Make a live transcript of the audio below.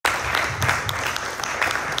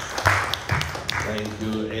Thank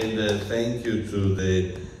you, and thank you to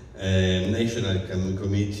the National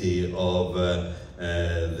Committee of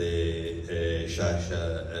the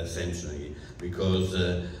Sciascia Centenary, because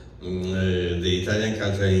the Italian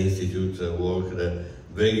Cultural Institute worked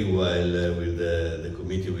very well with the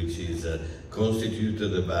committee, which is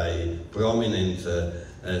constituted by prominent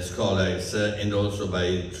scholars and also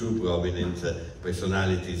by two prominent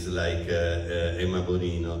personalities like Emma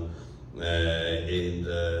Bonino and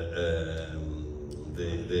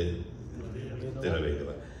Della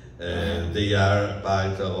Vedova. They are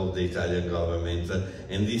part of the Italian government,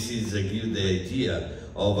 and this is gives the idea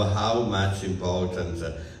of how much important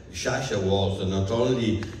Sciascia was, not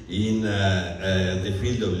only in the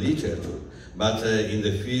field of literature, but in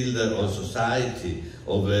the field of society,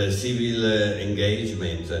 of civil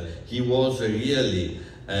engagement. He was really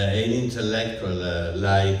an intellectual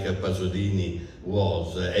like Pasolini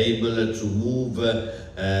was, able to move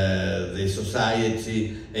the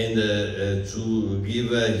society and to give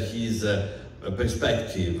his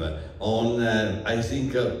perspective on, I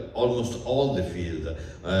think, almost all the field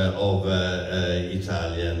of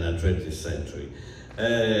Italian 20th century.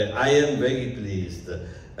 I am very pleased to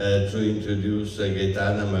introduce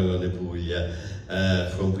Gaetana Marrone-Puglia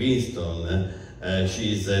from Princeton.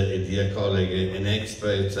 She is a dear colleague, an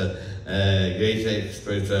expert, great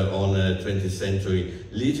expert on 20th century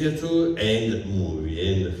literature and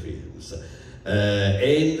movie and films.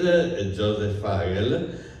 And Joseph Farrell,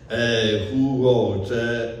 who wrote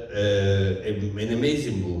an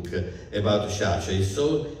amazing book about Sciascia. It's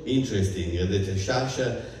so interesting that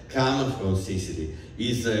Sciascia comes from Sicily,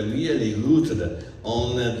 is really rooted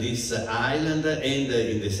on this island, and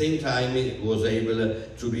in the same time was able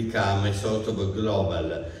to become a sort of a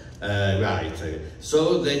global writer.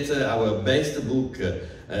 So that our best book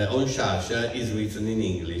on Sciascia is written in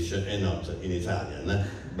English and not in Italian,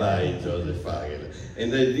 by Joseph Farrell.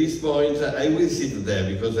 And at this point, I will sit there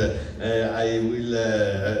because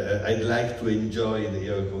I'd like to enjoy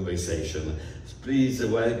your conversation. Please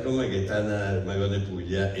welcome Gaetana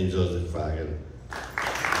Marrone-Puglia and Joseph Farrell.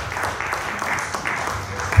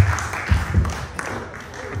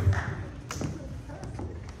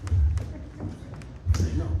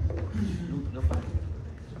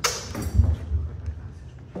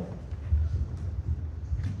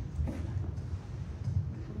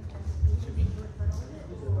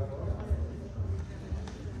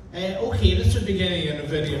 Okay, this is beginning in a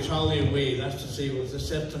very Italian way, that's to say with a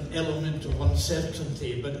certain element of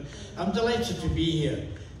uncertainty, but I'm delighted to be here.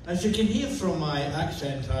 As you can hear from my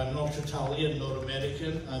accent, I'm not Italian nor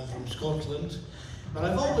American, I'm from Scotland, but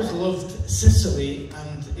I've always loved Sicily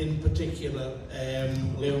and in particular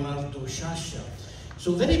Leonardo Sciascia.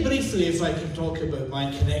 So very briefly, if I can talk about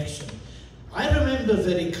my connection. I remember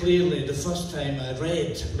very clearly the first time I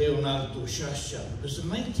read Leonardo Sciascia. It was in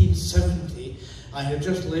 1970. I had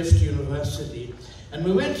just left university, and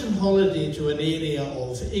we went on holiday to an area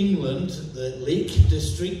of England, the Lake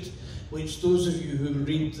District, which those of you who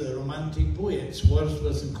read the Romantic poets,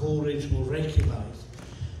 Wordsworth and Coleridge, will recognise.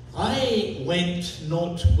 I went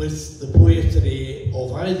not with the poetry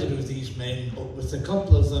of either of these men, but with a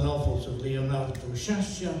couple of the novels of Leonardo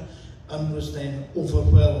Sciascia, and was then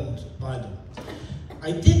overwhelmed by them.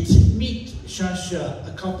 I did meet Sciascia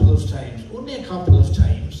a couple of times, only a couple of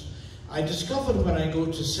times. I discovered when I go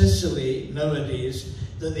to Sicily nowadays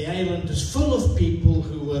that the island is full of people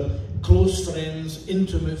who were close friends,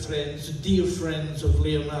 intimate friends, dear friends of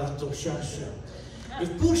Leonardo Sciascia.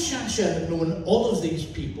 If poor Sciascia had known all of these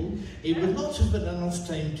people, he would not have had enough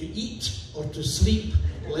time to eat or to sleep,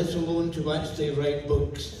 let alone to actually write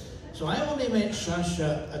books. So I only met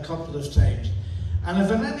Sciascia a couple of times. And I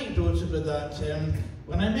have an anecdote about that.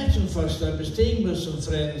 When I met him first, I was staying with some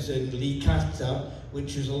friends in Licata,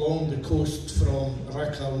 which is along the coast from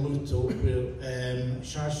Racalmuto, where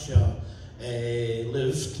Sciascia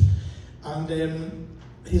lived. And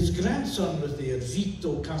his grandson was there,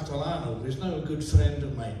 Vito Catalano, who is now a good friend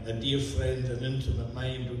of mine, a dear friend, an intimate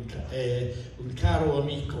mind, un caro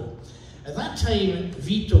amico. At that time,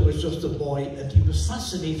 Vito was just a boy, and he was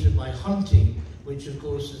fascinated by hunting, which of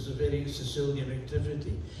course is a very Sicilian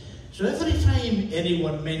activity. So every time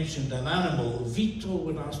anyone mentioned an animal, Vito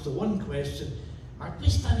would ask the one question, ma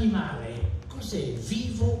quest'animale cos'è,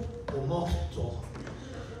 vivo o morto?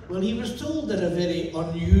 Well, he was told that a very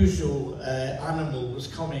unusual animal was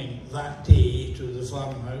coming that day to the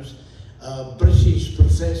farmhouse, a British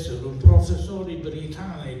professor, un professore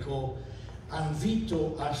britannico, and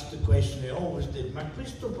Vito asked the question he always did, ma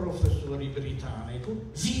questo professore britannico,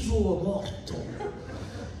 vivo o morto?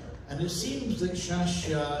 And it seems that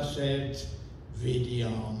Sciascia said,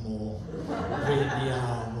 vediamo,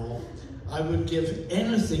 vediamo. I would give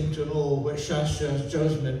anything to know what Sciascia's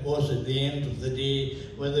judgment was at the end of the day,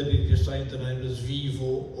 whether he decided I was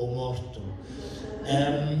vivo or morto.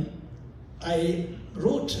 I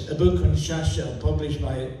wrote a book on Sciascia published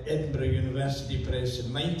by Edinburgh University Press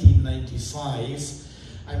in 1995.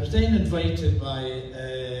 I was then invited by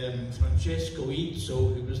Francesco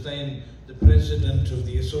Izzo, who was then the president of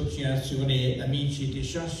the Associazione Amici di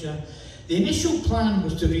Sciascia. The initial plan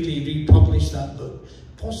was to really republish that book,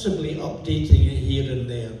 possibly updating it here and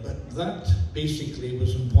there, but that basically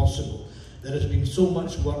was impossible. There has been so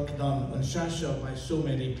much work done on Sciascia by so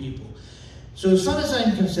many people. So as far as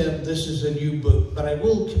I'm concerned, this is a new book, but I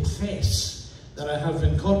will confess that I have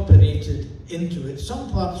incorporated into it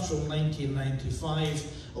some parts from 1995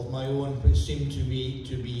 of my own which seem to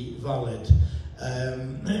be valid,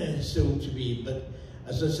 still to be, but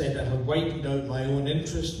as I said, I have widened out my own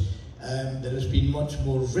interest. There has been much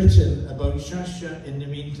more written about Sciascia in the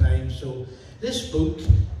meantime, so this book,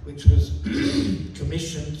 which was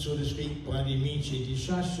commissioned, so to speak, by the Amici di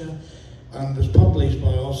Sciascia and was published by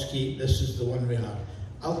Oski, this is the one we have.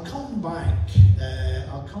 I'll come back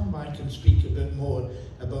and speak a bit more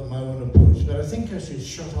about my own approach, but I think I should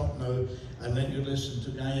shut up now and let you listen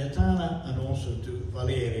to Gaetana and also to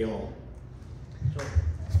Valerio. So.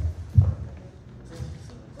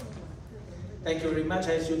 Thank you very much.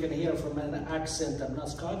 As you can hear from an accent, I'm not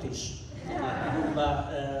Scottish, but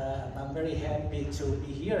I'm very happy to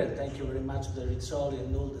be here, and thank you very much to Rizzoli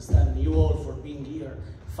and all the staff, you all for being here,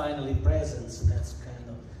 finally present. So that's kind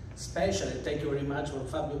of special, and thank you very much for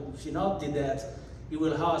Fabio Finotti that he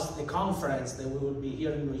will host the conference that we will be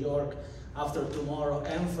here in New York after tomorrow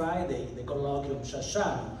and Friday, the Colloquium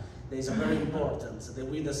Sciasciano. That is very important, that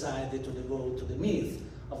we decided to devote to the myth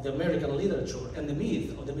of the American literature and the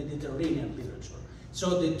myth of the Mediterranean literature.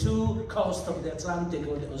 So the two coasts of the Atlantic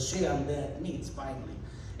or the ocean that meets finally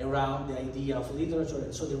around the idea of literature,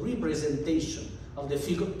 and so the representation of the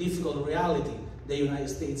difficult reality the United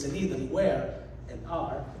States and Italy were and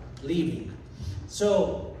are living.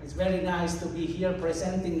 So it's very nice to be here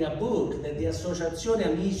presenting a book that the Associazione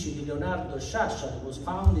Amici di Leonardo Sciascia was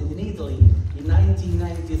founded in Italy in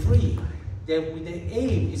 1993. That with the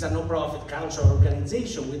aim is a no-profit cultural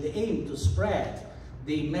organization with the aim to spread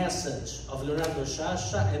the message of Leonardo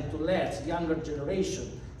Sciascia and to let younger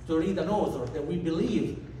generation to read an author that we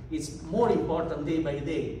believe is more important day by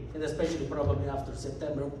day, and especially probably after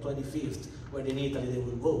September 25th, when in Italy they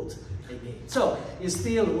will vote again. So it's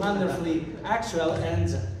still wonderfully actual,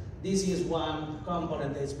 and this is one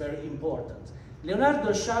component that is very important. Leonardo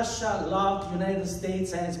Sciascia loved the United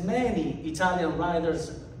States as many Italian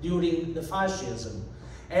writers during the fascism,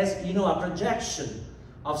 as you know, a projection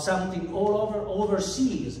of something all over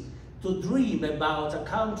overseas, to dream about a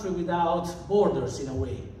country without borders in a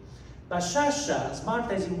way. But Sciascia,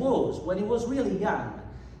 smart as he was, when he was really young,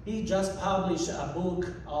 he just published a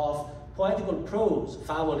book of poetical prose,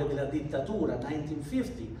 Favole della Dittatura,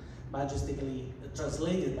 1950, majestically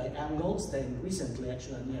translated by Angles, then recently,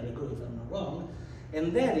 actually a year ago if I'm not wrong,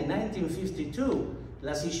 and then in 1952,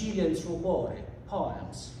 La Sicilia in suo cuore,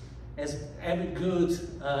 poems. As every good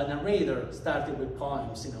narrator started with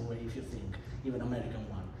poems in a way, if you think, even American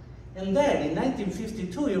one. And then in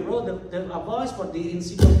 1952, he wrote a voice for the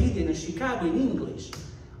encyclopedia in Chicago in English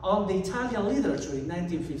on the Italian literature in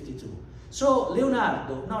 1952. So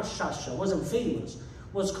Leonardo, not Sciascia, wasn't famous,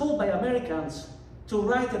 was called by Americans to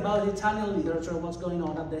write about Italian literature, what's going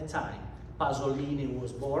on at that time. Pasolini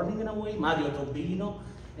was born in a way, Mario Tobino,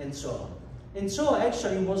 and so on. And so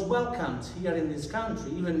actually he was welcomed here in this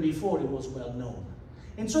country even before he was well known.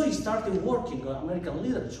 And so he started working on American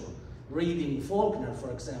literature, reading Faulkner,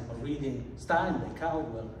 for example, reading Steinbeck,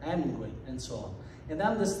 Caldwell, Hemingway, and so on, and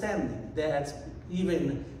understanding that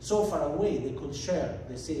even so far away they could share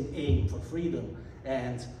the same aim for freedom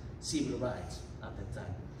and civil rights at that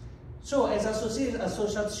time. So as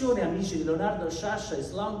Associazione Amici di Leonardo Sciascia,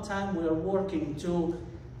 it's a long time we are working to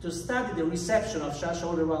study the reception of Sciascia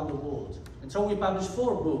all around the world. And so we published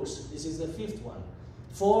 4 books. This is the 5th one.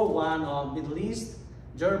 1 on Middle East,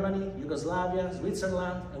 Germany, Yugoslavia,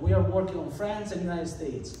 Switzerland, and we are working on France and United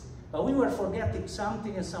States. But we were forgetting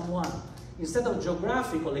something and someone. Instead of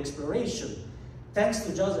geographical exploration, thanks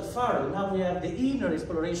to Joseph Farrell, now we have the inner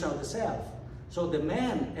exploration of the self. So the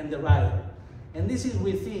man and the writer. And this is,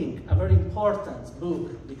 we think, a very important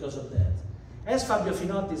book because of that. As Fabio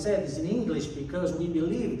Finotti said, it's in English because we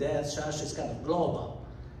believe that Sciascia is kind of global,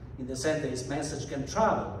 in the sense that his message can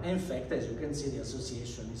travel. In fact, as you can see, the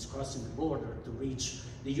association is crossing the border to reach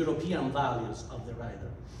the European values of the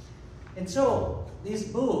writer. And so, this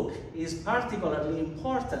book is particularly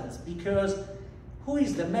important because who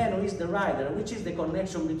is the man, who is the rider, which is the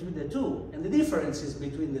connection between the two, and the differences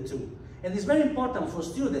between the two. And it's very important for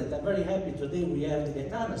students. I'm very happy today we have the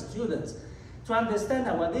Gaetana students to understand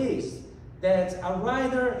nowadays that a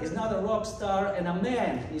rider is not a rock star and a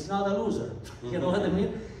man is not a loser. You know what I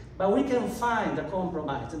mean? But we can find a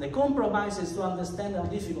compromise, and the compromise is to understand how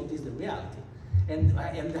difficult is the reality,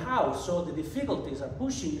 and how so the difficulties are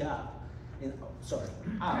pushing up,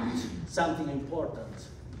 out something important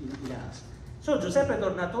in us. So Giuseppe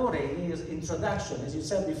Tornatore, in his introduction, as you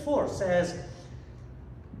said before, says,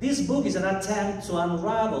 this book is an attempt to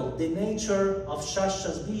unravel the nature of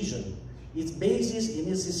Sciascia's vision, its basis in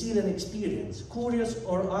his Sicilian experience, curious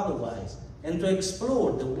or otherwise, and to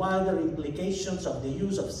explore the wider implications of the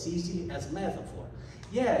use of Sicily as metaphor.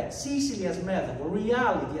 Yeah, Sicily as metaphor,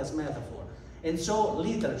 reality as metaphor, and so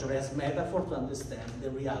literature as metaphor to understand the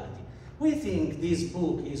reality. We think this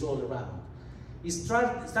book is all around. It's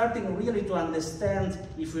starting really to understand,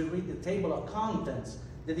 if we read the table of contents,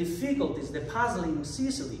 the difficulties, the puzzling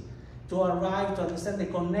Sicily, to arrive to understand the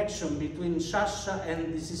connection between Sciascia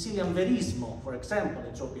and the Sicilian verismo, for example,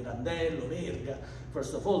 Pirandello, Verga,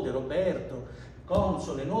 first of all, De Roberto,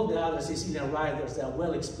 Console, and all the other Sicilian writers that are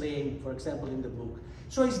well explained, for example, in the book.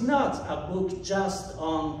 So it's not a book just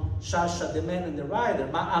on Sciascia, the man and the rider,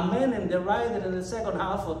 but a man and the rider in the second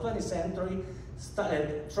half of the 20th century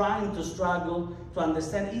trying to struggle to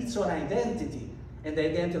understand its own identity and the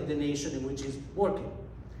identity of the nation in which it's working.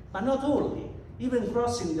 But not only, even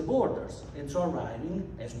crossing the borders, and so arriving,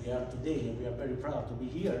 as we are today, and we are very proud to be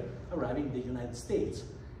here, arriving in the United States.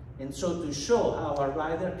 And so to show how a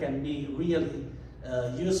writer can be really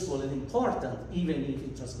useful and important, even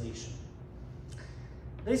in translation.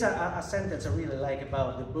 There is a sentence I really like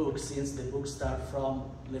about the book, since the book starts from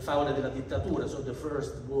Le Favole della Dittatura, so the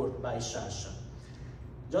first word by Sciascia.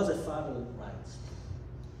 Joseph Farrell writes,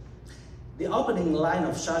 the opening line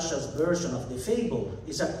of Sciascia's version of the fable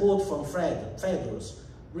is a quote from Phaedrus,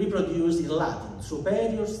 reproduced in Latin,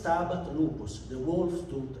 superior stabat lupus, the wolf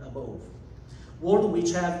stood above. Words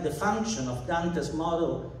which have the function of Dante's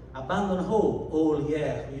motto, abandon hope, all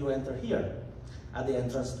ye you enter here, at the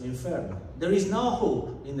entrance to Inferno. There is no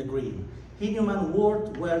hope in the green, inhuman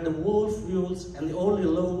world where the wolf rules and the only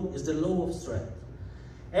law is the law of strength.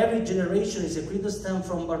 Every generation is a criticism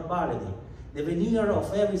from barbarity. The veneer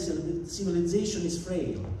of every civilization is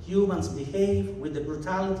frail. Humans behave with the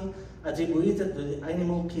brutality attributed to the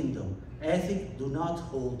animal kingdom. Ethics do not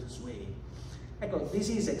hold sway. This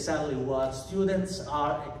is exactly what students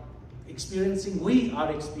are experiencing, we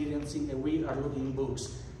are experiencing, and we are looking in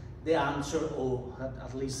books. The answer, or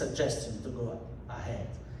at least suggestion to go ahead.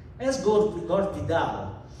 As Gord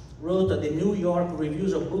Vidal wrote the New York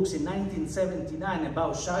Reviews of Books in 1979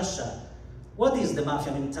 about Sciascia, what is the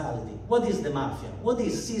mafia mentality? What is the mafia? What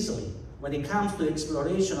is Sicily? When it comes to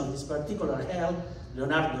exploration of this particular hell,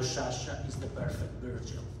 Leonardo Sciascia is the perfect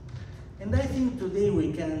Virgil. And I think today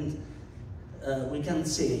we can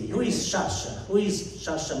say, who is Sciascia? Who is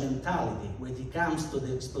Sciascia mentality? When it comes to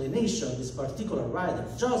the explanation of this particular writer,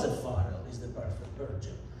 Joseph Farrell is the perfect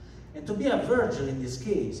Virgil. And to be a Virgil in this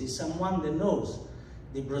case is someone that knows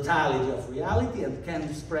the brutality of reality and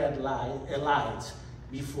can spread a light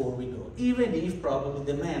before we go. Even if probably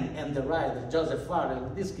the man and the writer, Joseph Farrell,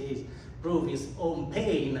 in this case, prove his own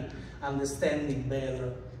pain, understanding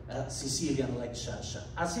better Sicilian like Sciascia.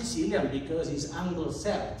 A Sicilian because he's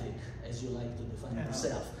Anglo-Celtic, as you like to define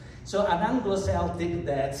yourself. So an Anglo-Celtic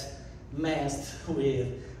that messed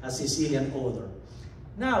with a Sicilian author.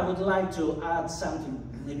 Now I would like to add something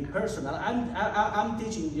maybe personal. I'm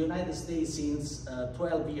teaching in the United States since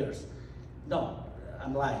 12 years. No,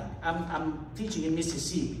 I'm lying. I'm teaching in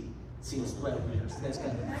Mississippi since 12 years. That's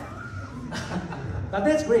kind of but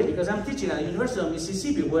that's great because I'm teaching at the University of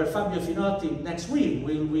Mississippi where Fabio Finotti next week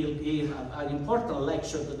will give an important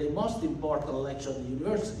lecture, the most important lecture at the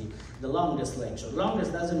university, the longest lecture.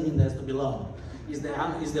 Longest doesn't mean it has to be long. Is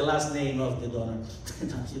the last name of the donor.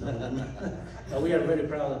 But we are very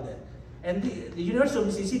proud of that. And the University of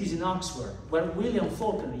Mississippi is in Oxford, where William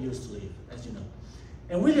Faulkner used to live, as you know.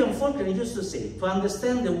 And William Faulkner used to say, to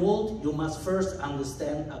understand the world, you must first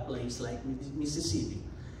understand a place like Mississippi.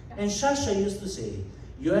 And Sciascia used to say,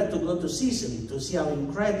 you have to go to Sicily to see how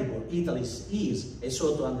incredible Italy is, and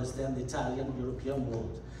so to understand the Italian European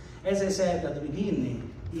world. As I said at the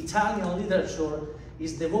beginning, Italian literature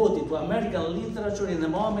is devoted to American literature in a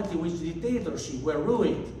moment in which dictatorship were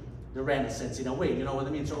ruined the Renaissance in a way, you know what I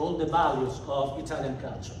mean? So all the values of Italian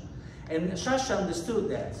culture. And Sciascia understood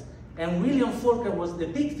that. And William Faulkner was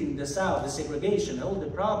depicting the South, the segregation, all the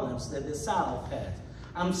problems that the South had.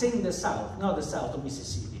 I'm saying the South, not the South of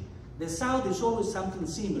Mississippi. The South is always something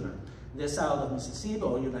similar. the south of Mississippi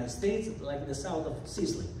or United States, like the south of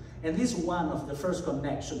Sicily. And this is one of the first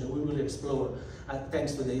connections that we will explore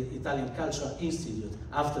thanks to the Italian Cultural Institute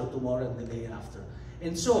after tomorrow and the day after.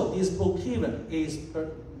 And so this book even is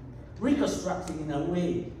reconstructing in a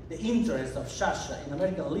way the interest of Sciascia in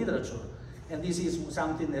American literature. And this is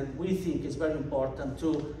something that we think is very important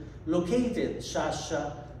to locate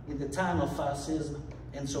Sciascia in the time of fascism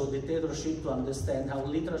and so dictatorship, to understand how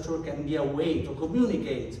literature can be a way to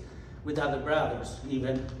communicate with other brothers,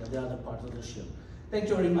 even at the other part of the ship. Thank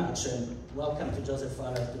you very much, and welcome to Joseph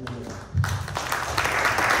Farrell to New York.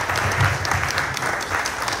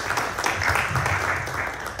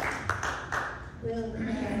 Well,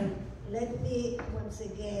 let me once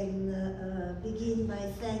again begin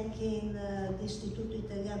by thanking the Istituto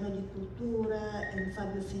Italiano di Cultura and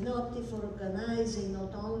Fabio Finotti for organizing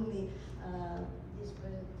not only this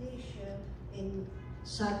presentation in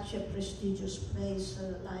such a prestigious place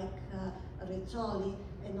like Rizzoli,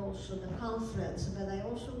 and also the conference, but I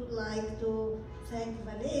also would like to thank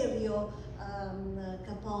Valerio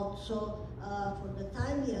Cappozzo for the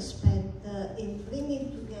time he has spent in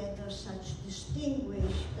bringing together such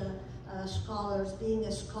distinguished scholars, being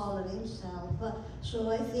a scholar himself.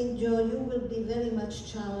 So I think, Joe, you will be very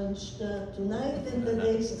much challenged tonight and the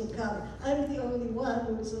days to come. I'm the only one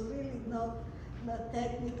who is really not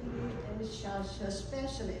technically a Sciascia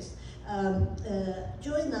specialist.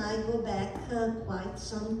 Joe and I go back quite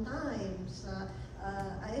some times.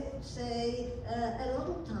 I would say a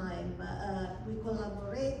long time. We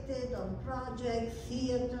collaborated on projects,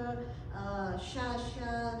 theater,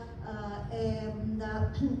 Sciascia, and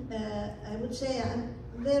I would say I'm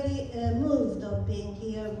very moved of being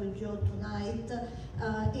here with Joe tonight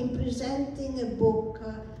in presenting a book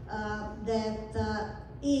that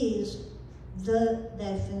is the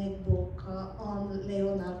definite book on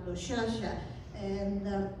Leonardo Sciascia.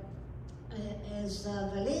 And as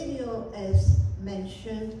Valerio has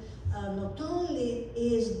mentioned, not only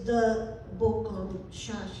is the book on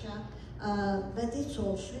Sciascia, but it's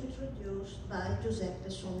also introduced by Giuseppe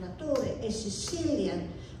Sonnatore, a Sicilian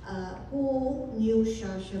who knew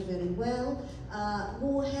Sciascia very well,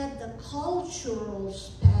 who had the cultural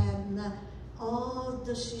span of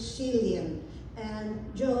the Sicilian.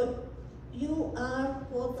 And Joe, you are,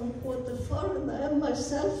 quote unquote, a foreigner. I am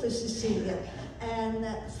myself a Sicilian. And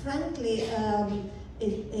frankly,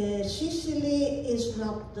 Sicily is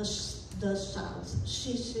not the south.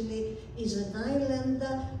 Sicily is an island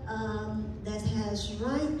that has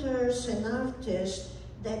writers and artists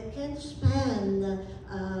that can span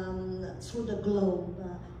through the globe.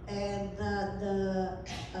 And the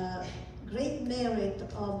great merit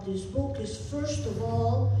of this book is, first of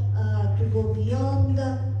all, to go beyond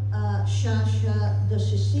Sciascia the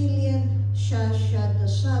Sicilian, Sciascia the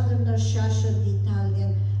Southerner, Sciascia the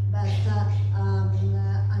Italian, but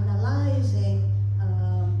analyzing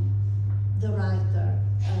the writer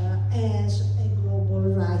as a global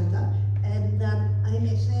writer. And I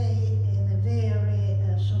may say, in a very,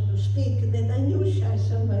 so to speak, that I knew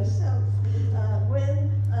Sciascia myself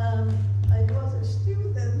when I was a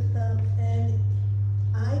student and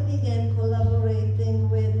I began collaborating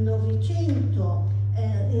with Novecento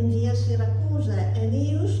in Via Siracusa, and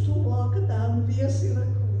he used to walk down Via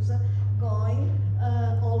Siracusa going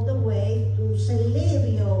all the way to St.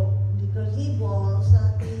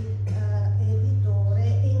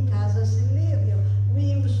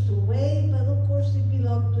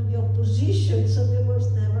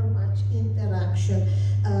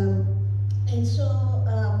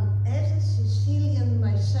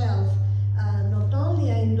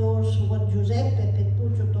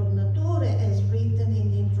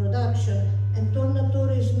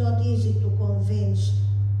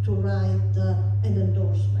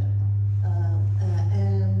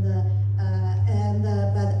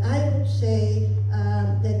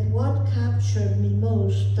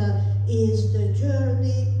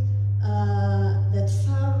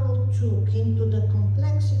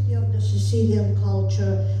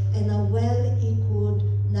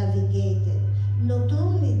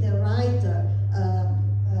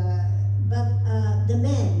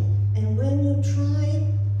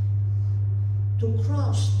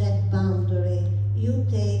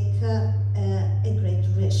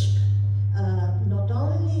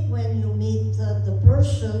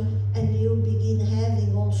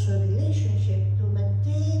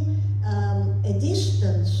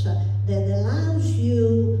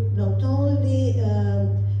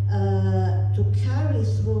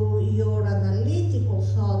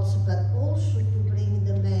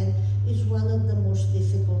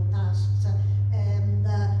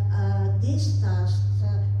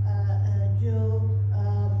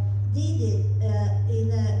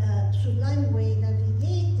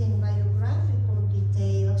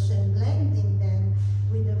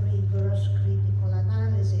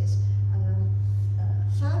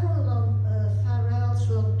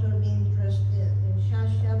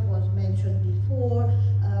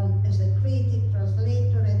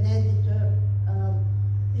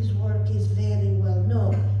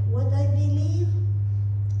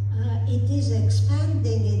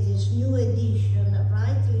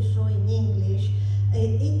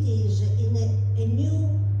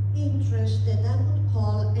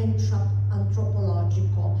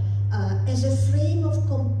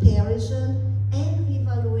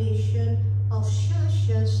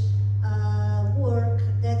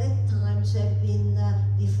 have been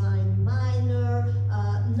defined minor,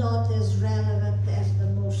 not as relevant as the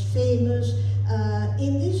most famous.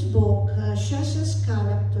 In this book, Sciascia's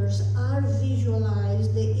characters are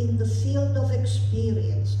visualized in the field of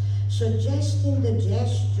experience, suggesting the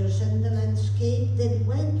gestures and the landscape that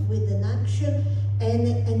went with an action and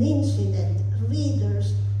an incident.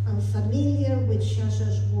 Readers unfamiliar with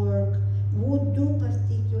Sciascia's work would do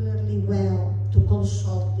particularly well to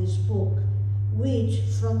consult this book, which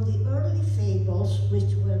from the early fables,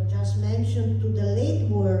 which were just mentioned, to the late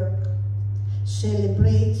work,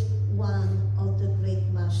 celebrates one of the great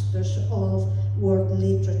masters of world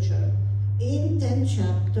literature. In 10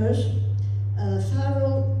 chapters,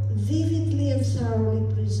 Farrell vividly and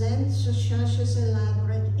thoroughly presents Sciascia's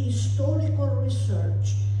elaborate historical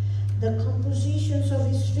research, the compositions of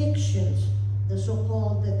his fictions, the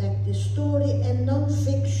so-called detective story, and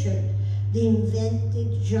non-fiction, the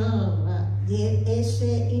invented genre, the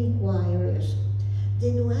essay inquiries,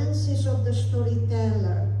 the nuances of the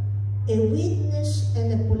storyteller, a witness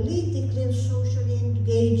and a politically and socially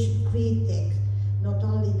engaged critic. Not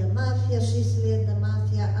only the mafia, Sicily and the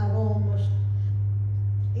mafia are almost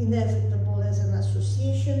inevitable as an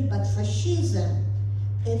association, but fascism,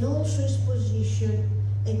 and also his position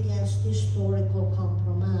against historical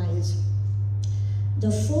compromise.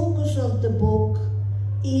 The focus of the book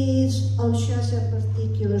is on Sciascia's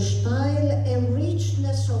particular style and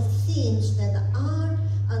richness of themes that are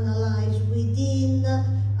analyzed within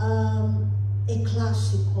a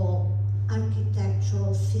classical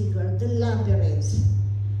architectural figure, the labyrinth,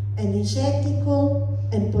 and his ethical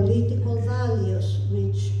and political values,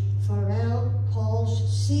 which Farrell calls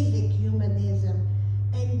civic humanism,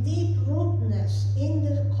 and deep rootedness in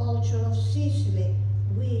the culture of Sicily,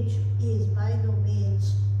 which is by no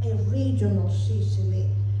means a regional Sicily.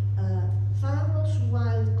 Farrell's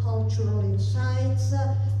wild cultural insights,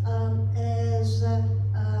 as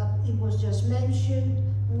it was just mentioned,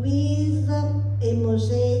 with a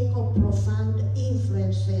mosaic of profound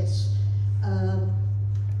influences,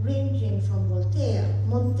 ranging from Voltaire,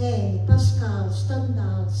 Montaigne, Pascal,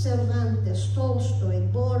 Stendhal, Cervantes, Tolstoy,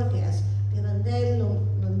 Borges, Pirandello,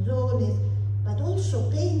 Manzoni, but also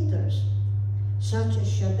painters such as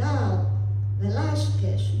Chagall,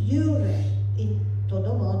 Velázquez, Durer. In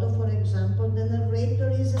Todo Modo, for example, the narrator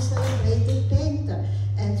is a celebrated painter,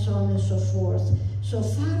 and so on and so forth. So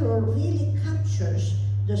Farrell really captures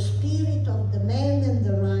the spirit of the man and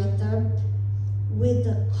the writer with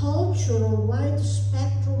a cultural wide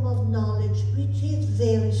spectrum of knowledge, which is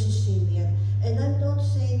very Sicilian. And I'm not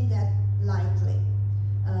saying that lightly.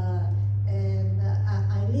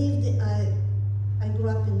 I grew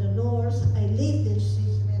up in the north, I lived in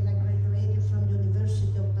Sicily, and I graduated from the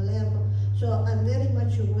University of Palermo, so I'm very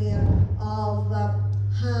much aware of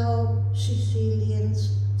how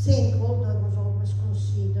Sicilians think, although I was always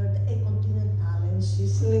considered a continental in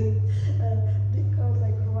Sicily, because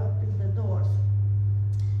I grew up in the north.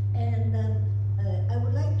 And I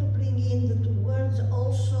would like to bring in the two words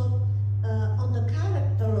also on the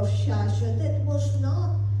character of Sciascia, that was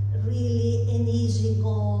not really an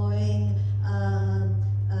easygoing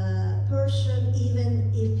person,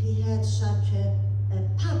 even if he had such a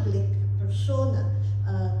public persona.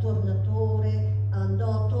 Tornatore,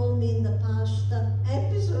 Andò told me in the past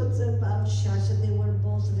episodes about Sciascia, they were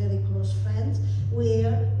both very close friends,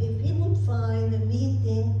 where if he would find a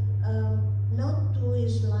meeting not to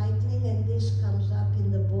his liking, and this comes up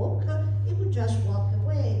in the book, he would just walk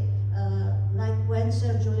away. Like when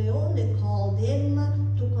Sergio Leone called him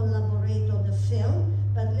to collaborate on the film,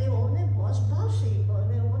 but Leone was bossy.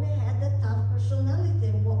 Leone had a tough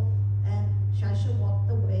personality, and Sciascia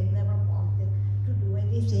walked away, never wanted to do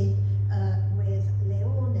anything with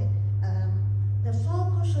Leone. The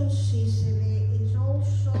focus on Sicily is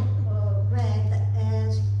also read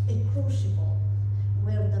as a crucible,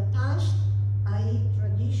 where the past, i.e.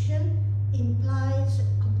 tradition, implies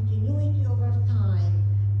continuity over time.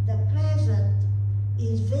 The present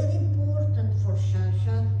is very important for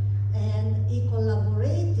Sciascia, and he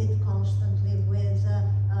collaborated constantly with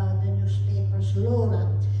the newspapers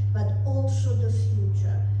L'Ora, but also the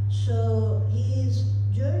future. So his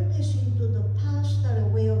journeys into the past are a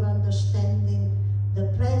way of understanding the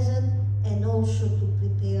present and also to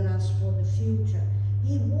prepare us for the future.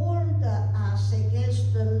 He warned us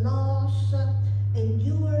against the loss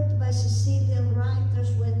endured by Sicilian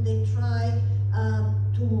writers when they try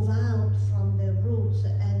to move out from their roots,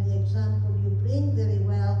 and the example you bring very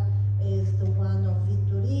well is the one of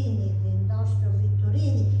Vittorini, the industrial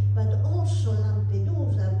Vittorini, but also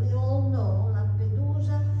Lampedusa. We all know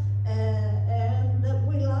Lampedusa, and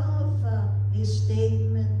we love his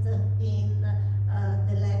statement in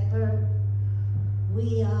The Leper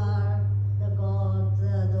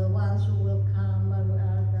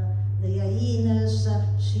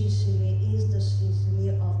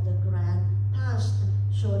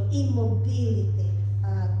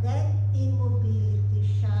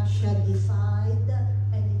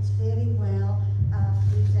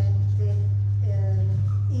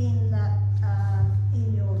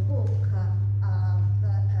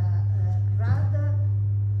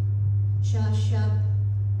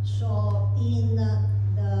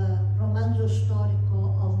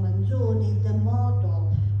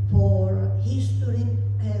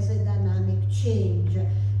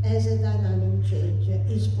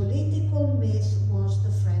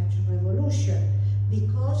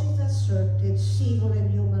because it asserted civil and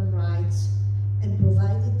human rights and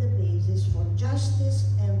provided the basis for justice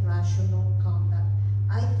and rational conduct.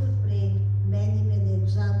 I could bring many, many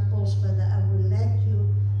examples, but I will let you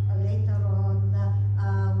later on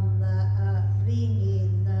bring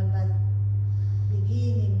in, but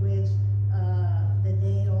beginning with the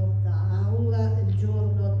day of the Aula, il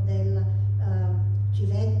giorno del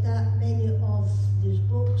Civetta. Many of these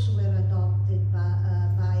books were adopted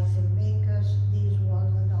by filmmakers. This was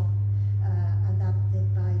adapted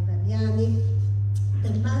by Damiani.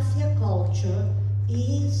 The mafia culture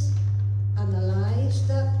is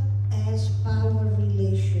analyzed as power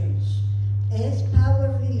relations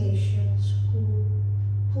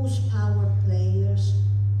whose power players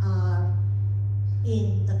are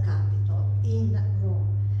in the capital, in Rome.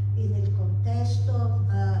 In il contesto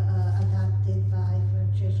adapted by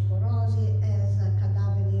Francesco Rosi as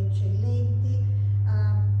Cadaveri Eccellenti,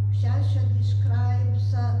 Sciascia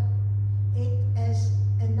describes it as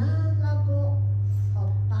an analogo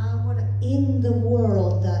of power in the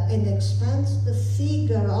world and expands the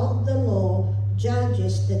figure of the law,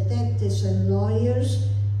 judges, detectives, and lawyers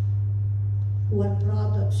who are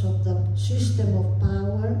products of the system of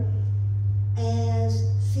power as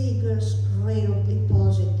figures rarely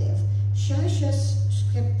positive. Sciascia's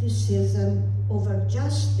skepticism over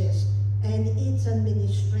justice and its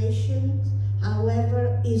administration,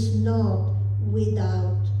 however, is not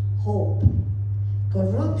without hope.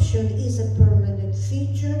 Corruption is a permanent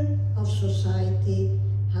feature of society.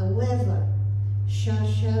 However,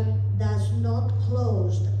 Sciascia does not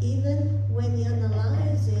close, even when he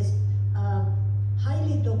analyzes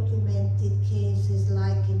highly documented cases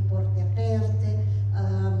like in Porte Aperte,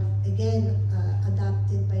 again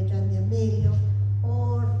adapted by Gianni Amelio,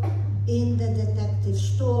 or in the detective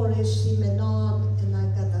stories, Simenon and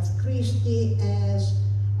Agatha Christie as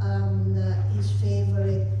his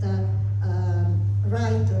favorite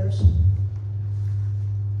writers.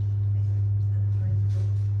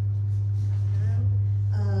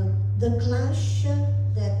 The clash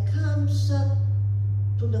that comes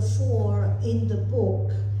to the fore in the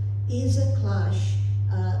book is a clash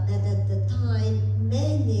that at the time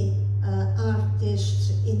many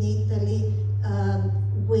artists in Italy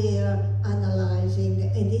were analyzing,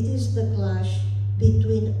 and it is the clash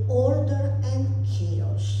between order and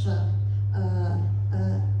chaos.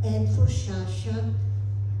 And for Sciascia,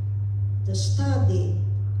 the study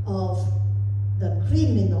of the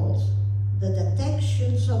criminals, the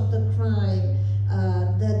detections of the crime,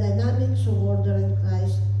 the dynamics of order and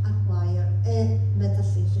class acquire a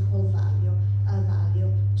metaphysical value.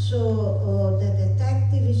 So the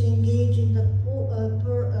detective is engaged in the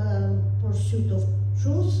pursuit of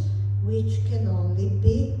truth, which can only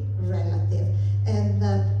be relative. And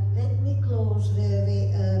let me close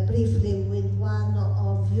very briefly with one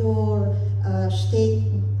of your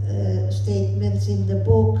statements in the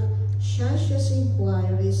book. Sciascia's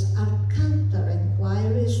inquiries are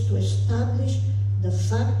counter-inquiries to establish the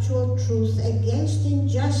factual truth against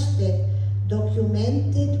injustice,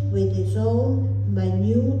 documented with his own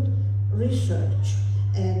minute research.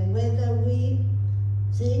 And whether we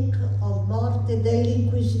think of Morte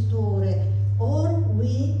dell'Inquisitore or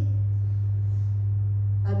we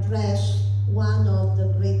address one of the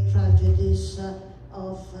great tragedies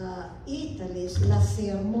of Italy's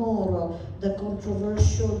L'Affaire Moro, the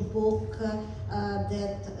controversial book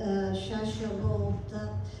that Sciascia wrote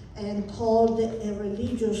and called a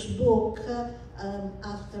religious book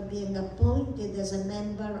after being appointed as a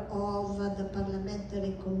member of the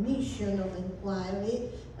Parliamentary Commission of Inquiry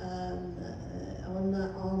on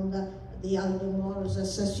the Aldo Moro's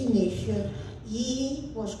assassination.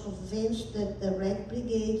 He was convinced that the Red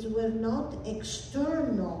Brigades were not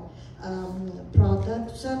external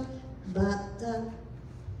products, but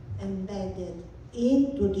embedded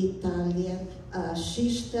into the Italian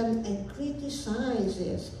system, and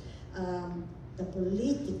criticizes the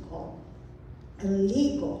political and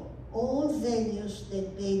legal, all venues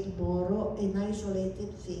that made Moro an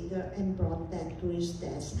isolated figure and brought that to his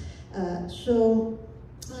death.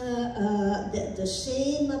 The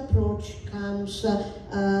same approach comes to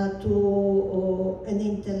an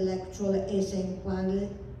intellectual as inquiry,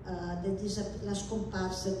 that is la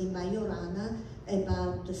scomparsa di Majorana,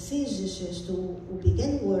 about the physicist who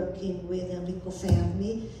began working with Enrico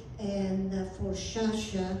Fermi, and for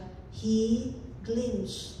Sciascia, he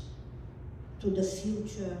glimpsed to the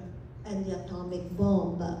future and the atomic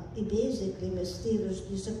bomb. He basically mysteriously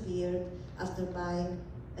disappeared after buying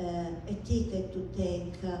a ticket to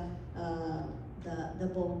take the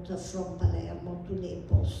boat from Palermo to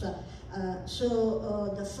Naples.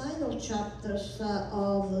 So the final chapters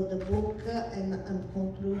of the book, and I'm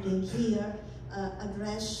concluding here,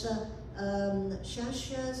 address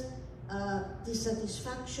Sciascia's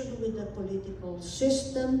dissatisfaction with the political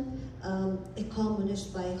system. A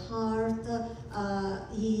communist by heart,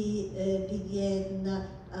 he began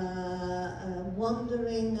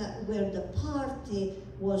wondering where the party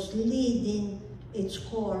was leading its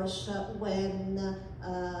course when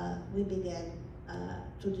we began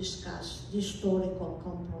to discuss the historical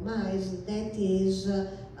compromise. That is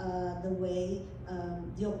the way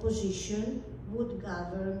the opposition would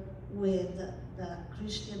govern with the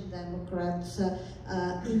Christian Democrats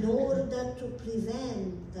in order to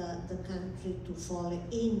prevent the country to fall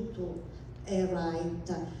into a right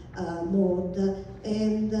mode.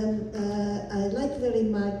 And I like very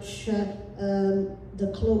much the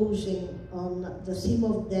closing on the theme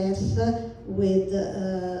of death with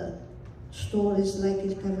stories like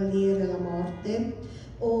Il Cavaliere e la Morte,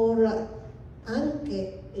 or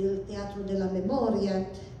anche il Teatro della Memoria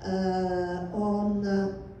on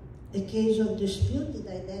a case of disputed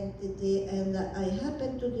identity. And I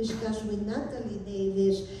happened to discuss with Natalie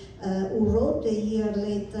Davis, who wrote a year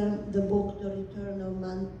later the book The Return of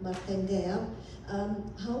Martin Guerre,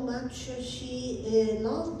 how much she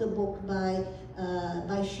loved the book by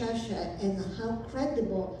Sciascia, and how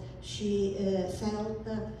credible she felt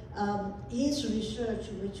his research,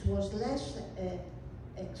 which was less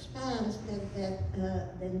expansive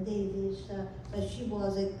than Davis, but she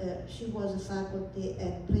was a faculty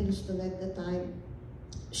at Princeton at the time.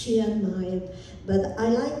 She admired, but I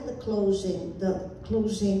like the closing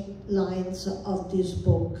lines of this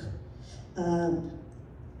book.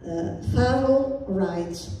 Farrell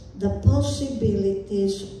writes, "The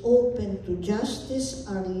possibilities open to justice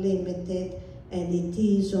are limited, and it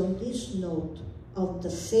is on this note of the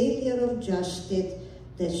failure of justice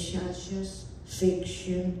that Sciascia's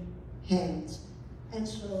fiction ends." And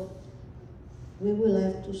so we will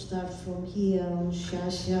have to start from here on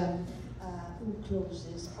Sciascia, who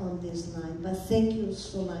closes on this line. But thank you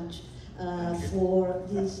so much for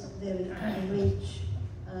this very rich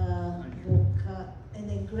book, and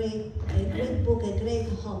a great book, a great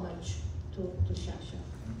homage to Sciascia.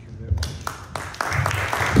 Thank you very much.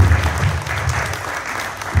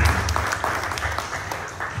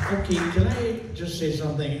 Okay, can I just say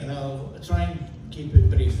something, and I'll try and keep it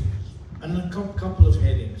brief, and a couple of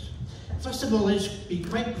headings. First of all, let's be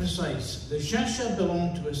quite precise. The Sciascia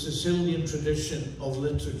belonged to a Sicilian tradition of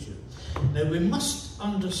literature. Now, we must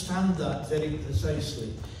understand that very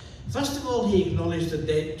precisely. First of all, he acknowledged a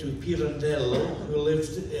debt to Pirandello, who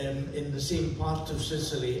lived in the same part of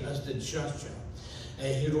Sicily as did Sciascia.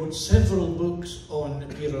 He wrote several books on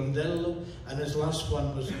Pirandello, and his last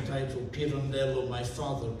one was entitled Pirandello, My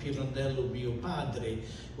Father, Pirandello Mio Padre,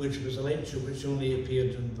 which was a lecture which only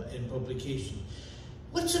appeared in publication.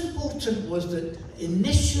 What's important was that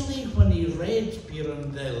initially when he read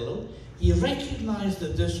Pirandello, he recognized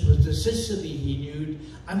that this was the Sicily he knew,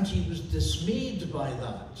 and he was dismayed by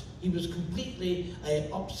that. He was completely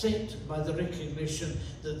upset by the recognition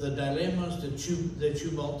that the dilemmas, the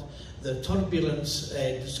tumult, the turbulence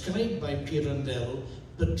described by Pirandello,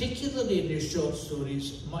 particularly in his short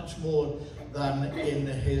stories, much more than in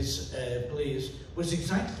his plays, was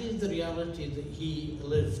exactly the reality that he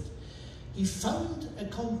lived. He found a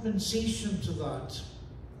compensation to that,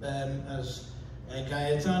 as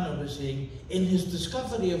Gaetana was saying, in his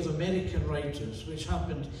discovery of American writers, which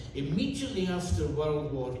happened immediately after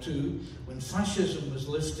World War II, when fascism was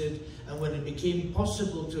lifted and when it became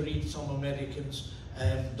possible to read some Americans,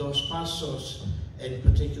 Dos Passos, in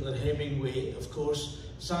particular Hemingway, of course,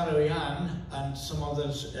 Saroyan, and some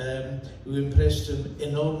others who impressed him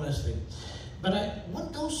enormously. But I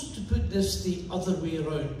want also to put this the other way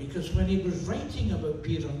around, because when he was writing about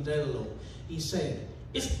Pirandello, he said,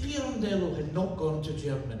 if Pirandello had not gone to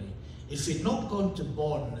Germany, if he'd not gone to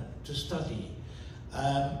Bonn to study,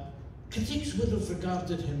 critics would have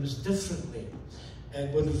regarded him as differently,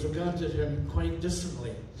 would have regarded him quite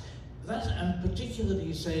differently. That, and particularly,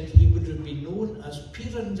 he said he would have been known as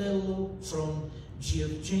Pirandello from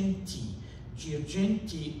Girgenti.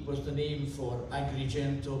 Girgenti was the name for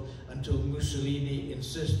Agrigento until Mussolini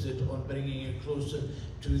insisted on bringing it closer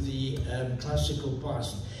to the classical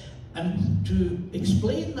past. And to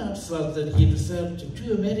explain that further, he referred to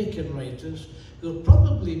two American writers who are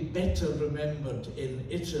probably better remembered in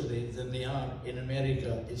Italy than they are in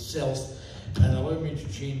America itself. And allow me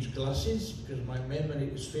to change glasses, because my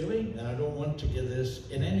memory is failing, and I don't want to get this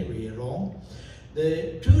in any way wrong.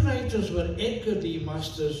 The two writers were Edgar D.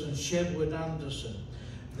 Masters and Sherwood Anderson.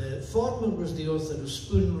 The former was the author of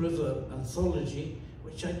Spoon River Anthology,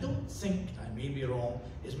 which I don't think, I may be wrong,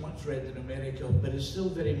 is much read in America, but is still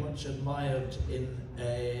very much admired in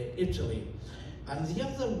Italy. And the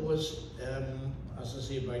other was, as I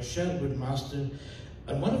say, by Sherwood Master,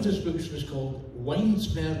 and one of his books was called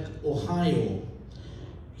Winesburg, Ohio.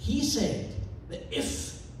 He said that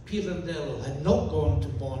if Pirandello had not gone to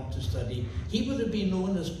Bonn to study, he would have been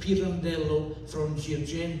known as Pirandello from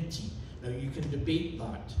Girgenti. Now you can debate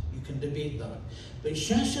that, But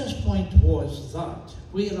Sciascia's point was that,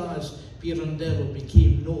 whereas Pirandello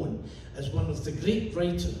became known as one of the great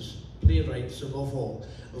writers, playwrights above all,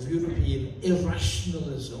 of European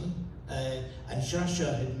irrationalism, and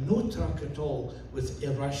Sciascia had no track at all with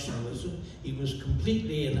irrationalism. He was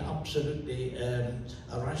completely and absolutely a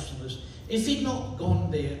rationalist. If he'd not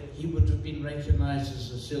gone there, he would have been recognized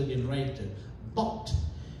as a Sicilian writer. But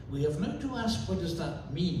we have now to ask, what does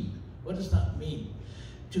that mean? What does that mean?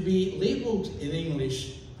 To be labelled in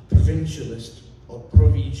English provincialist or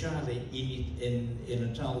provinciale in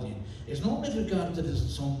Italian is normally regarded as in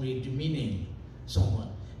some way demeaning someone.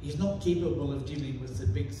 He's not capable of dealing with the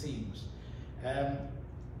big themes.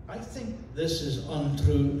 I think this is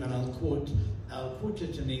untrue, and I'll quote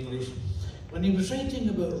it in English. When he was writing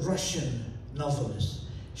about Russian novelists,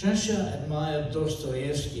 Sciascia admired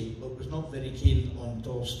Dostoevsky, but was not very keen on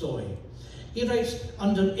Tolstoy. He writes,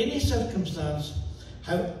 under any circumstance,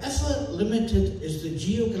 however limited is the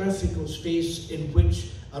geographical space in which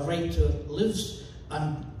a writer lives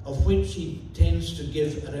and of which he tends to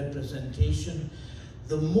give a representation,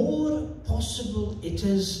 the more possible it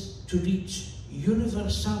is to reach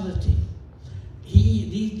universality.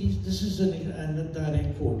 This is a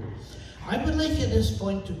direct quote. I would like at this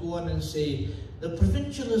point to go on and say that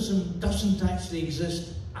provincialism doesn't actually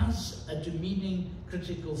exist as a demeaning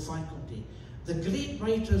critical faculty. The great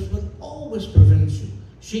writers were always provincial.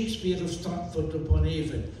 Shakespeare of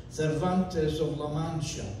Stratford-upon-Avon, Cervantes of La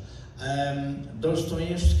Mancha,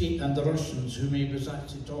 Dostoevsky and the Russians, whom he was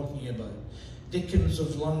actually talking about, Dickens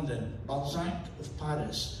of London, Balzac of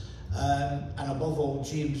Paris, and above all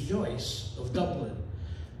James Joyce of Dublin.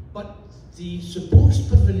 But the supposed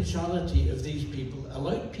provinciality of these people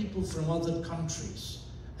allowed people from other countries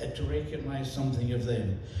to recognise something of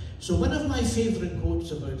them. So one of my favourite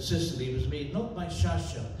quotes about Sicily was made not by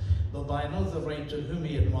Sciascia, but by another writer whom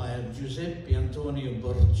he admired, Giuseppe Antonio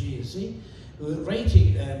Borghese,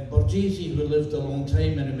 Borghese, who lived a long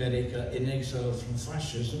time in America in exile from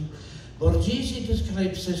fascism. Borghese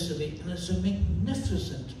describes Sicily, and it's a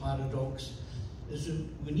magnificent paradox. It's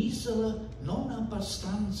un'isola non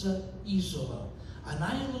abbastanza isola, an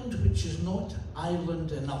island which is not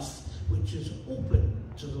island enough, which is open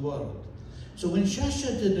to the world. So when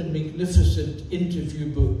Sciascia did a magnificent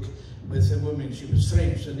interview book with a woman, she was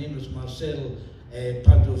French, her name was Marcel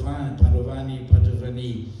Padovani,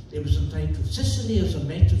 it was entitled Sicily as a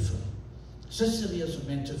Metaphor. Sicily as a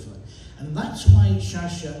metaphor. And that's why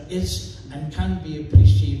Sciascia is and can be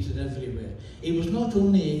appreciated everywhere. He was not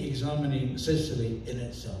only examining Sicily in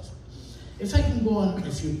itself. If I can go on,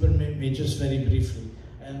 if you permit me, just very briefly,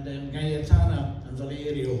 and Gaetana and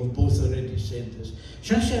Valerio have both already said this.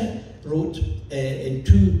 Sciascia wrote in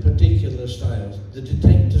two particular styles, the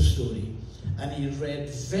detective story, and he read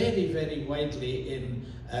very, very widely in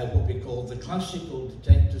what we call the classical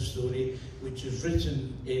detective story, which is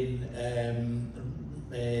written in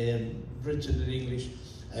English,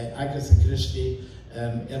 Agatha Christie,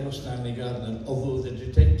 Ella Stanley Gardner, although the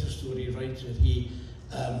detective story writer he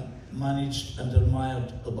managed and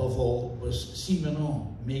admired above all was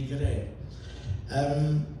Simenon Maigret.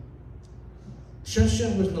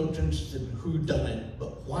 Sciascia was not interested in who done it,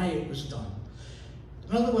 but why it was done.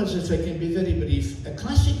 In other words, if I can be very brief, a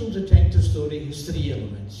classical detective story has three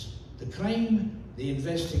elements: the crime, the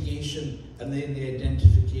investigation, and then the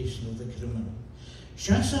identification of the criminal.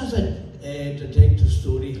 Sciascia's detective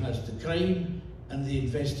story has the crime and the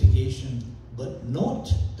investigation, but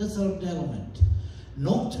not the third element,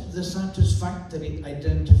 not the satisfactory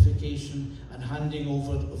identification and handing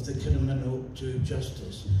over of the criminal to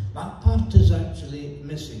justice. That part is actually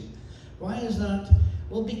missing. Why is that?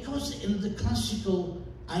 Well, because in the classical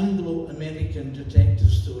Anglo-American detective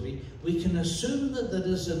story, we can assume that there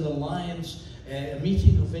is an alliance, a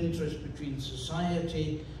meeting of interest between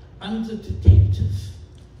society and the detective.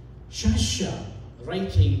 Sciascia,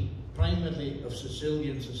 writing primarily of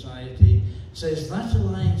Sicilian society, says that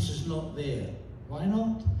alliance is not there. Why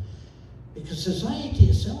not? Because society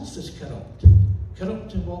itself is corrupt.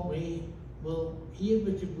 Corrupt in what way? Well, here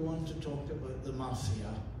we could go on to talk about the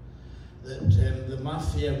mafia. That the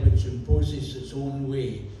mafia which imposes its own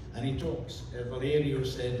way, and he talks, Valerio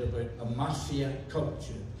said, about a mafia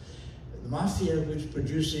culture. The mafia, which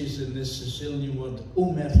produces in this Sicilian word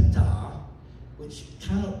omertà, which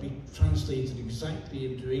cannot be translated exactly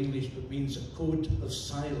into English but means a code of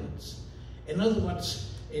silence. In other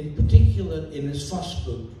words, in particular in his first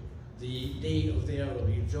book, The Day of the Hour,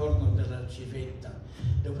 Il Giorno della Civetta,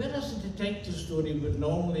 now, whereas a detective story would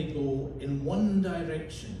normally go in one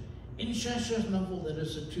direction, in Sciascia's novel there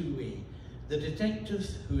is a two-way. The detective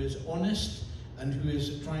who is honest and who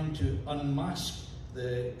is trying to unmask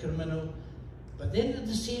the criminal, but then at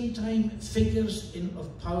the same time figures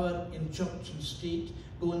of power in church and state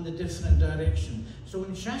go in the different direction. So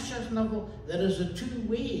in Sciascia's novel there is a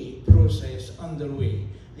two-way process underway.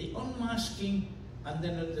 The unmasking and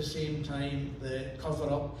then at the same time the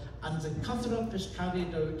cover-up, and the cover-up is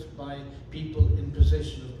carried out by people in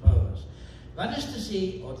position of powers. That is to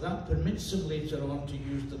say, or that permits him later on to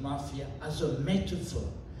use the mafia as a metaphor,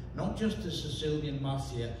 not just the Sicilian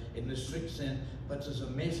mafia in the strict sense, but as a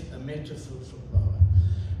metaphor for power.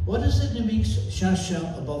 What is it that makes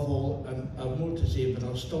Sciascia, above all, and I've more to say, but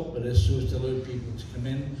I'll stop with this so as to allow people to come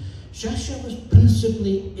in. Sciascia was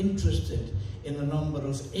principally interested in a number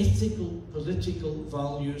of ethical, political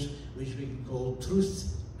values which we can call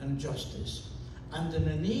truth and justice. And in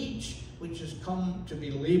an age which has come to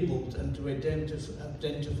be labelled and to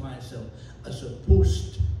identify itself as a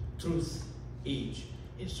post-truth age,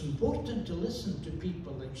 it's important to listen to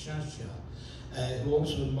people like Sciascia, who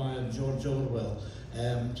also admired George Orwell,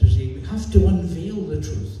 to say we have to unveil the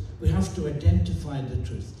truth, we have to identify the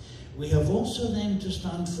truth. We have also then to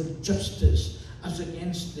stand for justice as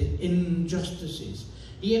against the injustices.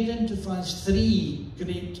 He identifies three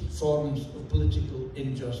great forms of political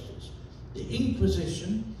injustice: the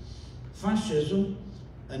Inquisition, fascism,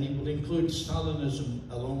 and he will include Stalinism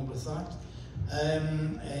along with that,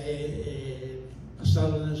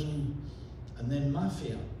 Stalinism, and then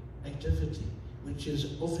mafia activity, which is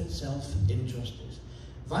of itself injustice.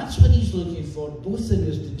 That's what he's looking for, both in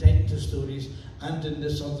his detective stories and in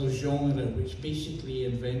this other genre, which basically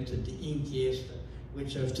invented the inquiesta,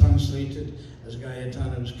 which I've translated, as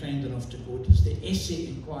Gaetana was kind enough to quote, as the essay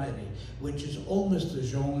inquiry, which is almost the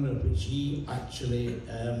genre which he actually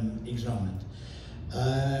examined.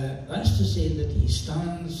 That's to say that he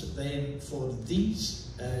stands then for these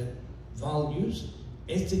values,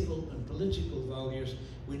 ethical and political values,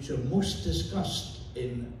 which are most discussed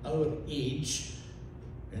in our age,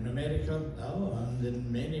 in America now, and in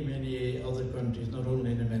many, many other countries, not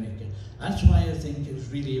only in America. That's why I think it's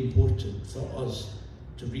really important for us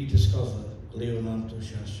to rediscover Leonardo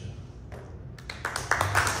Sciascia.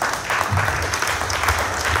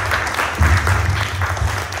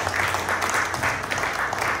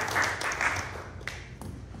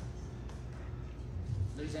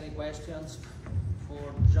 There is any questions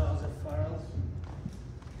for Joseph Farrell?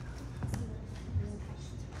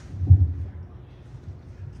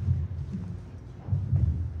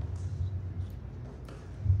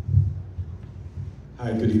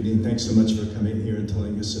 Hi, good evening. Thanks so much for coming here and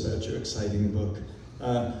telling us about your exciting book.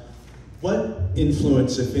 What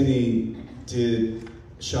influence, if any, did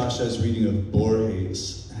Sciascia's reading of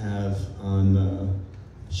Borges have on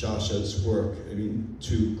Sciascia's work? I mean,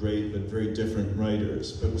 two great but very different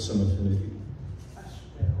writers, but with some affinity.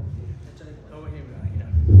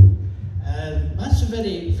 That's a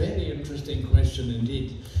very, very interesting question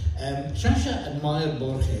indeed. Sciascia admired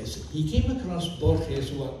Borges. He came across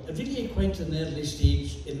Borges' work really at quite an early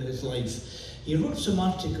stage in his life. He wrote some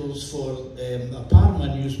articles for a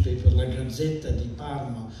Parma newspaper, La Gazzetta di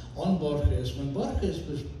Parma, on Borges, when Borges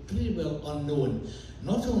was pretty well unknown,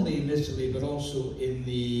 not only in Italy but also in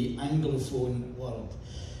the Anglophone world.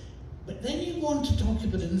 But then you want to talk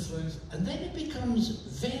about influence, and then it becomes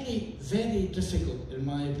very, very difficult, in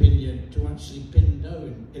my opinion, to actually pin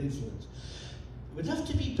down influence. We'd have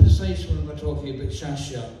to be precise when we're talking about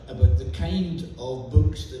Sciascia, about the kind of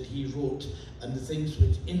books that he wrote and the things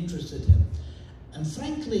which interested him. And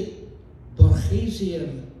frankly,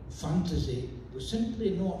 Borgesian fantasy was simply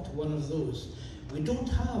not one of those. We don't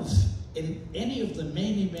have, in any of the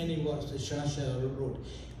many, many works that Sciascia wrote,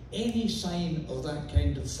 any sign of that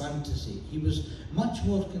kind of fantasy. He was much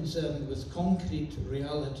more concerned with concrete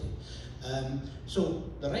reality. So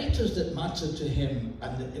the writers that mattered to him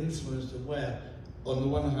and that influenced him were, on the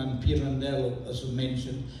one hand, Pirandello, as I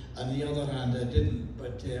mentioned, and on the other hand, I didn't,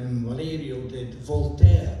 but Valerio did,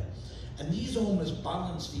 Voltaire. And these almost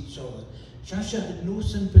balanced each other. Sciascia had no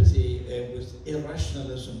sympathy with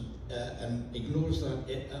irrationalism and ignores that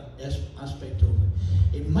aspect of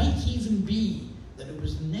it. It might even be that it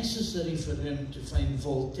was necessary for him to find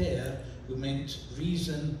Voltaire who meant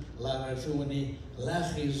reason, la ragione, la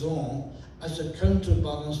raison, as a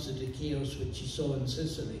counterbalance to the chaos which he saw in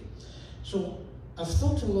Sicily. So I've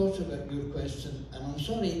thought a lot about your question, and I'm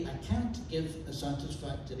sorry I can't give a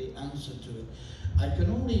satisfactory answer to it. I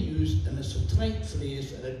can only use, and it's a trite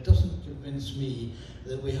phrase, and it doesn't convince me,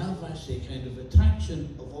 that we have actually a kind of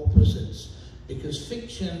attraction of opposites, because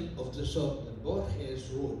fiction of the sort that Borges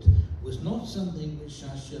wrote was not something which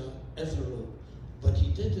Sciascia ever wrote. But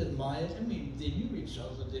he did admire, I mean, they knew each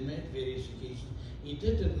other, they met various occasions. He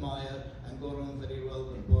did admire and got on very well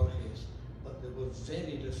with Borges, but they were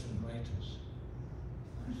very different writers.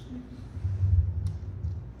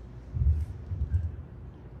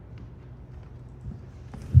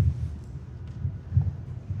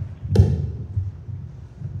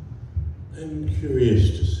 I'm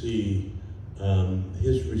curious to see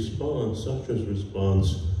his response, Sciascia's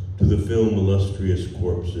response to the film Illustrious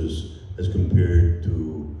Corpses as compared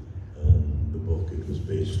to the book it was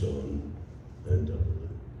based on, and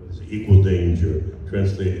what is it, Equal Danger,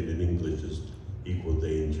 translated in English as Equal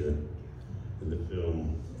Danger, in the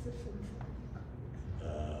film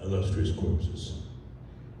Illustrious Corpses.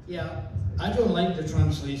 Yeah, I don't like the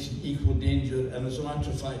translation Equal Danger, and as a matter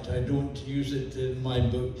of fact I don't use it in my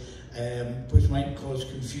book, which might cause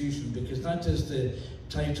confusion, because that is the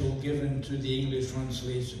title given to the English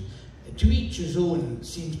translation. To Each His Own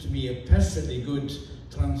seems to me a perfectly good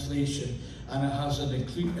translation, and it has an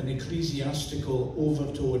ecclesiastical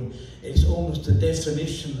overtone. It's almost a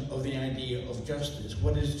definition of the idea of justice.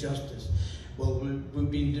 What is justice? Well,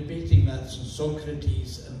 we've been debating that since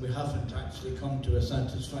Socrates, and we haven't actually come to a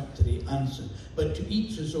satisfactory answer. But to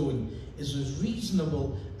each his own is as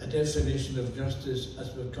reasonable a definition of justice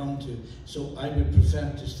as we've come to, so I would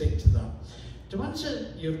prefer to stick to that. To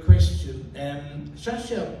answer your question,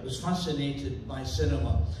 Sciascia was fascinated by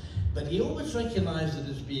cinema, but he always recognized it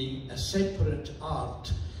as being a separate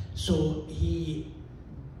art. So he,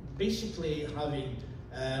 basically having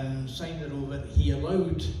signed it over, he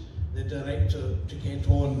allowed the director to get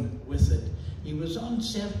on with it. He was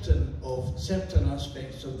uncertain of certain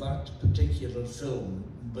aspects of that particular film,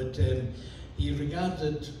 but he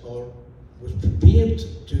regarded, or was prepared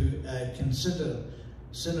to consider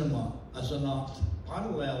cinema as an art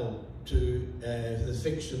parallel to the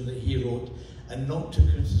fiction that he wrote, and not to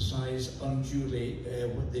criticise unduly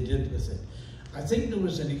what they did with it. I think there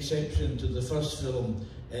was an exception to the first film,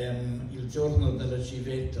 Il giorno della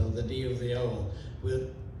civetta, The Day of the Owl, where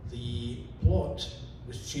the plot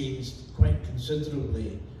was changed quite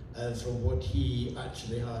considerably from what he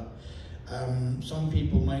actually had. Some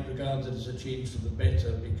people might regard it as a change for the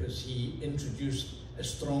better because he introduced a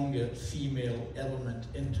stronger female element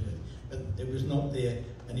into it, but it was not there,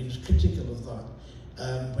 and he was critical of that.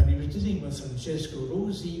 When he was dealing with Francesco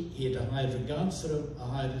Rosi, he had a high regard for him, a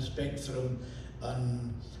high respect for him,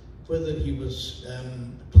 and whether he was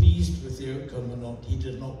pleased with the outcome or not, he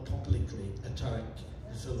did not publicly attack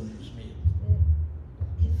the film that was made.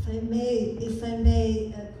 If I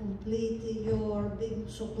may complete your being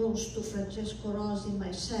so close to Francesco Rosi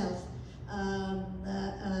myself,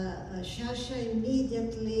 Sciascia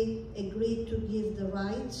immediately agreed to give the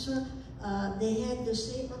rights. They had the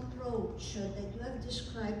same approach that you have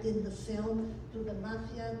described in the film to the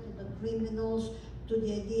mafia, to the criminals, to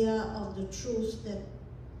the idea of the truth that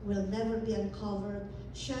will never be uncovered.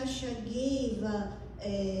 Sciascia gave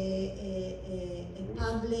a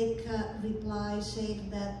public reply saying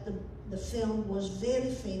that the film was very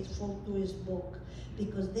faithful to his book,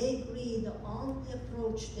 because they agreed on the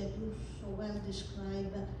approach that you so well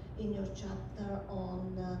describe in your chapter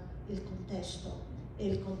on Il Contesto.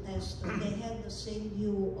 They had the same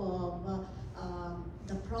view of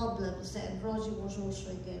the problems, and Rosi was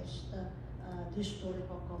also against the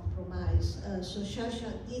historical compromise. So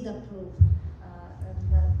Sciascia did approve,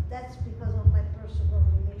 and that's because of my personal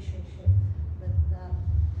relationship. But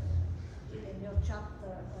in your chapter,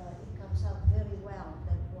 it comes out very well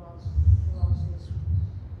that was Rosi's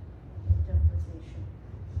interpretation.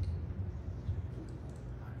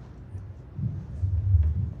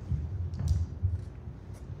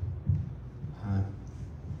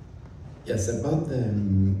 Yes, about the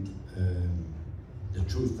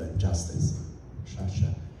truth and justice,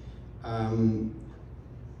 Sciascia.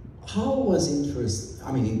 How was interest,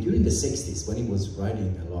 I mean, during the 60s, when he was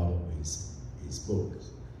writing a lot of his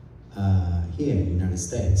books, here in the United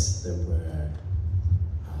States, there were,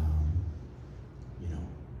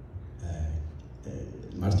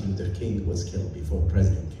 Martin Luther King was killed before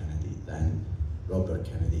President Kennedy, then Robert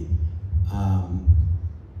Kennedy.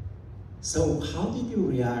 So how did you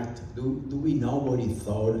react? Do we know what he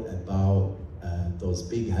thought about those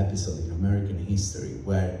big episodes in American history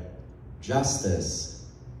where justice,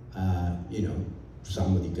 you know,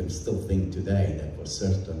 somebody can still think today that for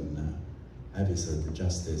certain episodes, the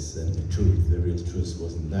justice and the truth, the real truth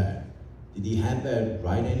wasn't there. Did he ever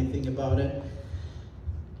write anything about it?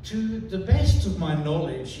 To the best of my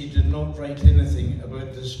knowledge, he did not write anything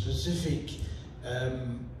about the specific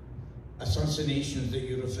assassinations that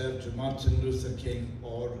you referred to, Martin Luther King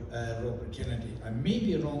or Robert Kennedy. I may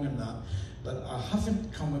be wrong in that, but I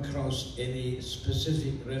haven't come across any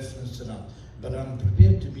specific reference to that. But I'm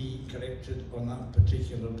prepared to be corrected on that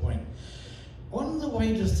particular point. On the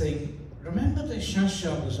wider thing, remember that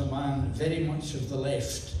Sciascia was a man very much of the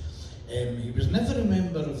left. He was never a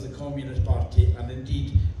member of the Communist Party, and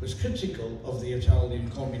indeed was critical of the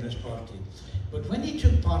Italian Communist Party. But when he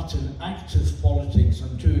took part in active politics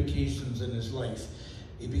on 2 occasions in his life,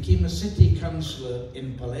 he became a city councillor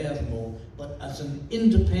in Palermo, but as an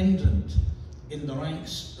independent in the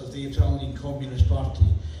ranks of the Italian Communist Party.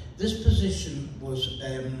 This position was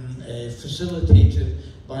facilitated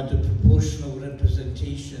by the proportional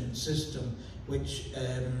representation system, which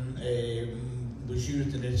was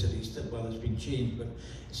used in Italy. Still, well, it's been changed, but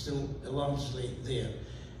it's still largely there.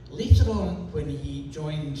 Later on, when he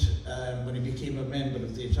joined, when he became a member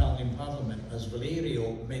of the Italian Parliament, as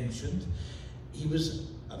Valerio mentioned, he was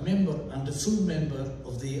a member and a full member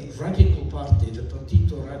of the Radical Party, the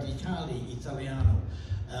Partito Radicale Italiano,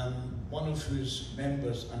 one of whose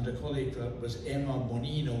members and a colleague was Emma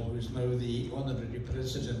Bonino, who is now the honorary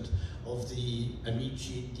president of the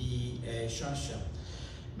Amici di Sciascia.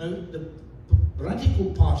 Now, the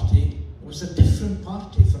Radical Party was a different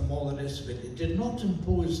party from all the rest of it. It did not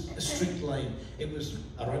impose a strict line. It was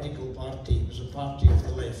a radical party, it was a party of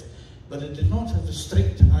the left, but it did not have a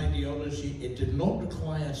strict ideology. It did not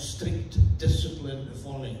require strict discipline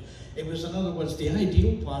following. It was, in other words, the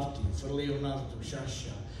ideal party for Leonardo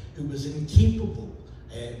Sciascia, who was incapable,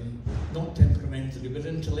 not temperamentally, but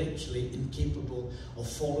intellectually incapable of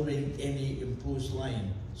following any imposed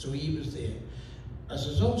line. So he was there. As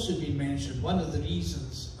has also been mentioned, one of the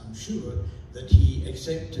reasons, I'm sure, that he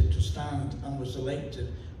accepted to stand and was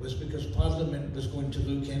elected was because Parliament was going to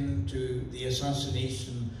look into the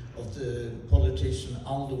assassination of the politician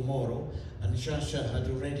Aldo Moro, and Sciascia had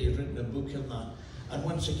already written a book on that. And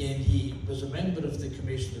once again, he was a member of the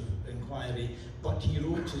Commission of Inquiry, but he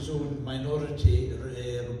wrote his own minority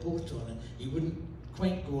report on it. He wouldn't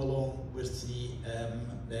quite go along with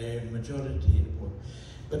the majority report.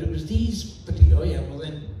 But it was these particular, oh yeah, well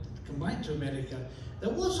then, come back to America,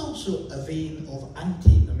 there was also a vein of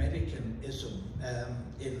anti-Americanism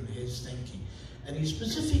in his thinking. And he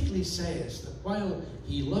specifically says that while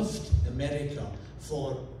he loved America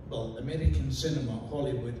for, well, American cinema,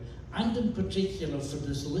 Hollywood, and in particular for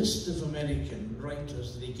this list of American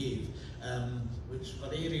writers that he gave, which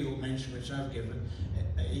Valerio mentioned, which I've given,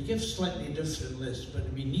 he gives slightly different lists, but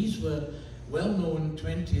I mean, these were well-known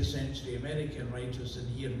 20th century American writers, and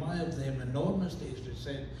he admired them enormously, as we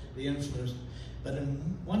said, they influenced. But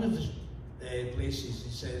in one of his places,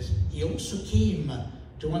 he says, he also came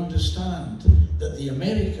to understand that the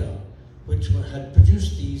America which had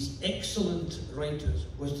produced these excellent writers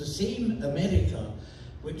was the same America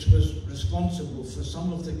which was responsible for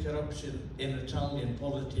some of the corruption in Italian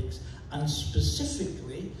politics, and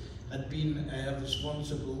specifically had been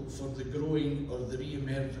responsible for the growing or the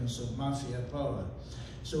re-emergence of mafia power.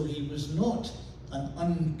 So he was not an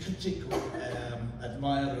uncritical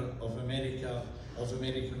admirer of America, of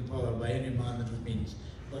American power by any manner of means.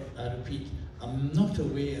 But I repeat, I'm not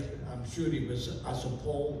aware, I'm sure he was as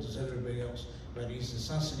appalled as everybody else by these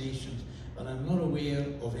assassinations, but I'm not aware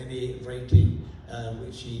of any writing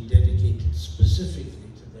which he dedicated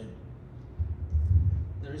specifically to them.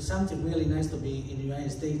 There is something really nice to be in the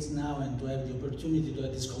United States now and to have the opportunity to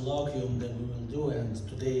have this colloquium that we will do and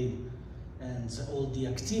today, and all the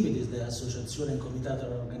activities that Associazione and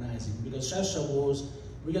Comitato are organizing, because Sciascia was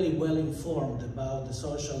really well informed about the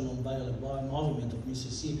social non-violent movement of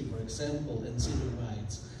Mississippi, for example, and civil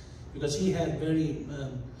rights, because he had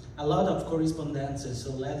a lot of correspondences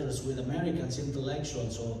or letters with Americans,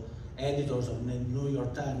 intellectuals or editors of the New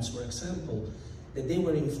York Times, for example, that they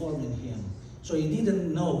were informing him. So he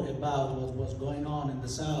didn't know about what was going on in the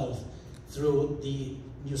South through the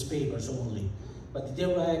newspapers only, but the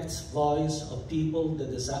direct voice of people,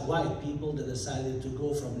 white people that decided to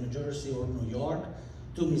go from New Jersey or New York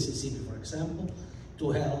to Mississippi, for example,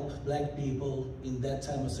 to help black people in that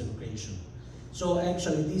time of segregation. So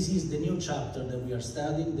actually, this is the new chapter that we are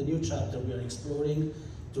studying, the new chapter we are exploring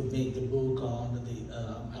to make the book on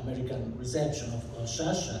the American reception of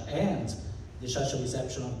Sciascia and the Sciascia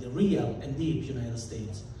reception of the real and deep United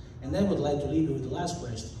States. And I would like to leave you with the last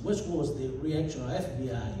question. What was the reaction of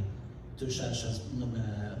FBI to Sciascia's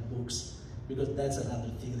books, because that's another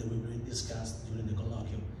thing that we will discuss during the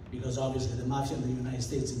colloquium. Because obviously the mafia in the United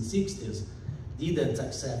States in the 60s didn't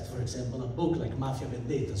accept, for example, a book like Mafia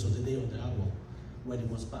Vendetta, so The Day of the Owl, when it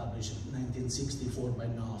was published in 1964 by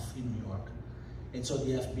Knopf in New York. And so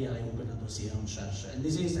the FBI opened a dossier on Sciascia. And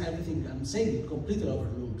this is everything I'm saying, completely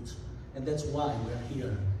overlooked. And that's why we're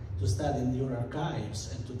here, to study in your archives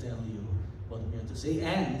and to tell you what we have to say,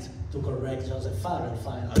 and to correct Joseph Farrell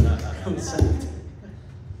finally. Do you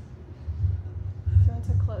want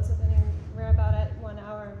to close with any? We're about at 1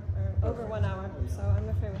 hour, or over 1 hour, so I'm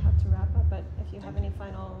afraid we'll have to wrap up, but if you have any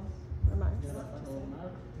final remarks. A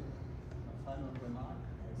final remark?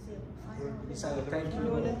 Thank Do you.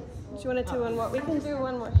 you want to do one more? We can do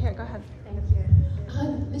one more. Here, go ahead. Thank you.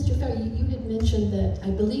 Mr. Farrell, you had mentioned that, I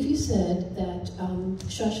believe you said that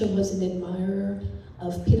Sciascia was an admirer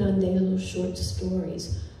of Pirandello's short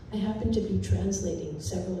stories. I happen to be translating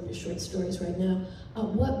several of his short stories right now.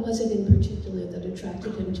 What was it in particular that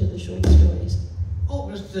attracted him to the short stories? Oh,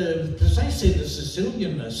 it was precisely the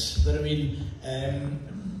Sicilianness. But I mean,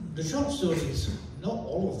 the short stories, not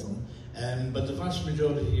all of them, but the vast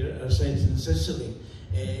majority are set in Sicily.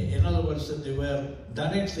 In other words, that they were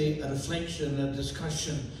directly a reflection, a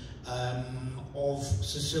discussion of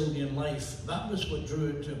Sicilian life. That was what drew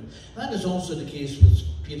it to him. That is also the case with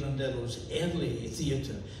Pirandello's early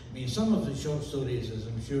theatre. I mean, some of the short stories, as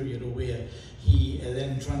I'm sure you're aware, he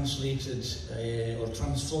then translated or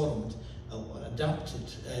transformed, adapted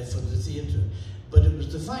for the theatre. But it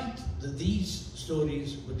was the fact that these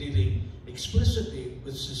stories were dealing explicitly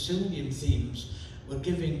with Sicilian themes, were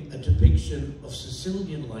giving a depiction of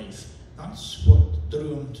Sicilian life. That's what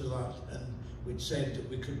drew him to that, and which said that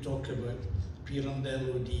we could talk about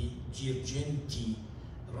Pirandello di Girgenti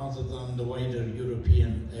rather than the wider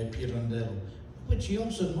European Pirandello, which he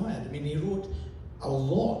also admired. I mean, he wrote a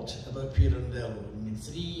lot about Pirandello. I mean,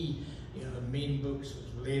 3 main books, as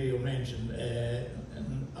Valerio mentioned,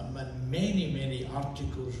 and many, many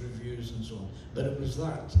articles, reviews, and so on. But it was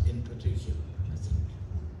that in particular, I think.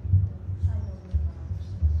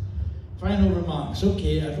 Final remarks.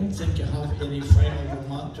 Okay, I don't think I have any final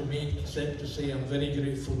remark to make, except to say I'm very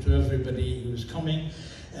grateful to everybody who's coming.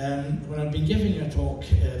 When I've been giving a talk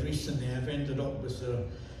recently, I've ended up with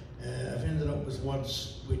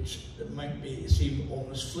words which might seem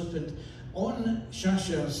almost flippant. On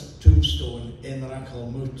Sciascia's tombstone in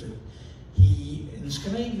Rakalmutu, he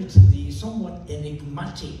inscribed the somewhat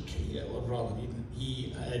enigmatic, or rather,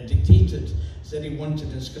 he dictated, said he wanted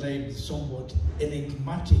to inscribe the somewhat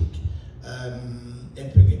enigmatic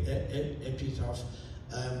epitaph.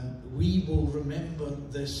 We will remember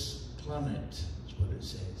this planet, is what it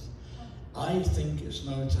says. I think it's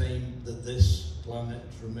now time that this planet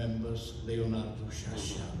remembers Leonardo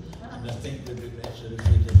Sciascia, and I think it would be better if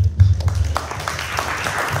we did.